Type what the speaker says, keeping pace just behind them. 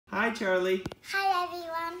Hi, Charlie. Hi,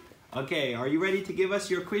 everyone. Okay, are you ready to give us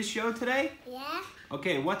your quiz show today? Yeah?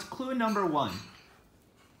 Okay, what's clue number 1?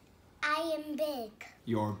 I am big.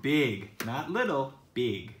 You're big, not little,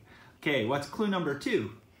 big. Okay, what's clue number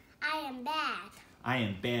 2? I am bad. I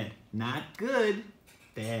am bad, not good,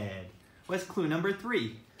 bad. What's clue number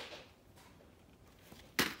 3?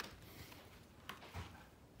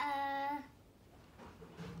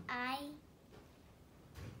 I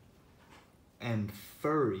am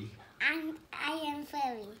furry. I am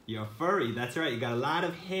furry. You're furry, that's right, you got a lot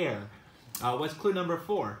of hair. What's clue number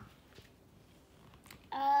 4?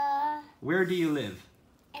 Where do you live?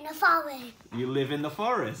 In the forest. You live in the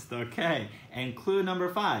forest, okay. And clue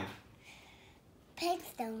number 5?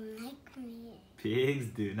 Pigs don't like me. Pigs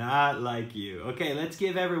do not like you. Okay, let's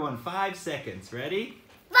give everyone 5 seconds. Ready?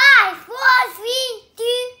 5, 4, 3, 2,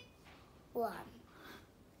 1.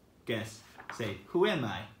 Guess. Say, who am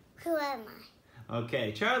I? Who am I?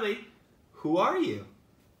 Okay, Charlie, who are you?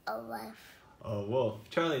 A wolf. A wolf.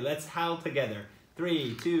 Charlie, let's howl together.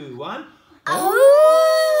 3, 2, 1. Oh!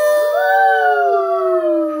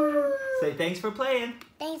 Say thanks for playing.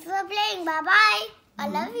 Thanks for playing. Bye-bye. I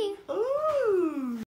love you. Ooh.